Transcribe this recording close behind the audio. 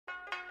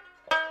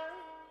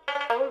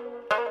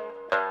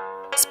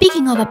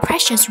Speaking of a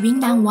precious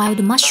Yunnan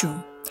wild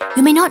mushroom,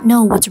 you may not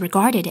know what's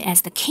regarded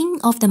as the king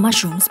of the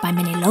mushrooms by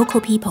many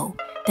local people,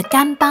 the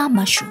Gan Ba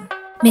Mushroom.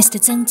 Mr.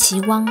 Zheng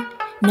Qiwang,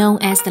 known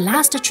as the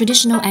last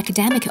traditional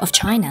academic of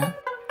China,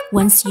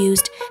 once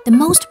used the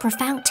most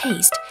profound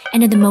taste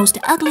and the most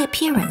ugly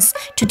appearance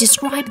to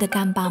describe the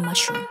Gan Ba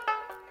mushroom.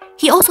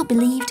 He also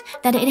believed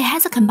that it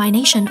has a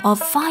combination of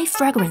 5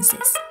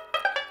 fragrances.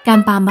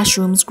 Gan Ba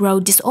mushrooms grow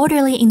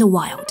disorderly in the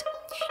wild.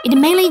 It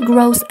mainly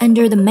grows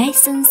under the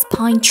mason's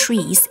pine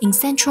trees in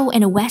central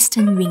and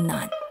western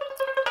Yunnan.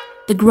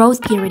 The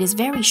growth period is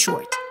very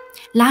short,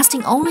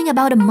 lasting only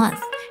about a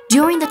month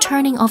during the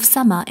turning of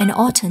summer and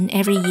autumn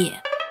every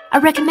year. A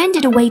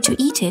recommended way to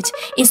eat it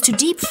is to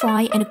deep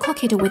fry and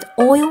cook it with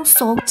oil,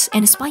 salt,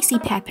 and spicy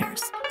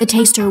peppers. The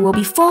taster will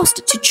be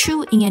forced to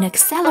chew in an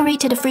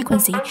accelerated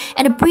frequency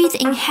and breathe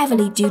in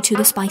heavily due to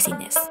the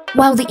spiciness.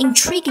 While the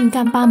intriguing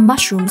Gan Ba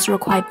mushrooms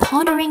require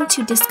pondering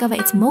to discover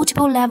its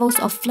multiple levels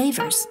of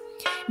flavors,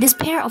 this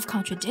pair of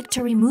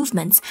contradictory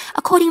movements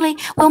accordingly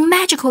will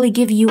magically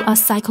give you a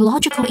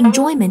psychological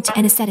enjoyment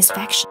and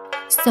satisfaction.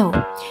 So,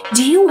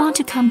 do you want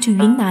to come to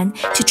Yunnan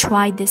to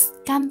try this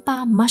Gan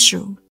Ba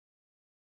mushroom?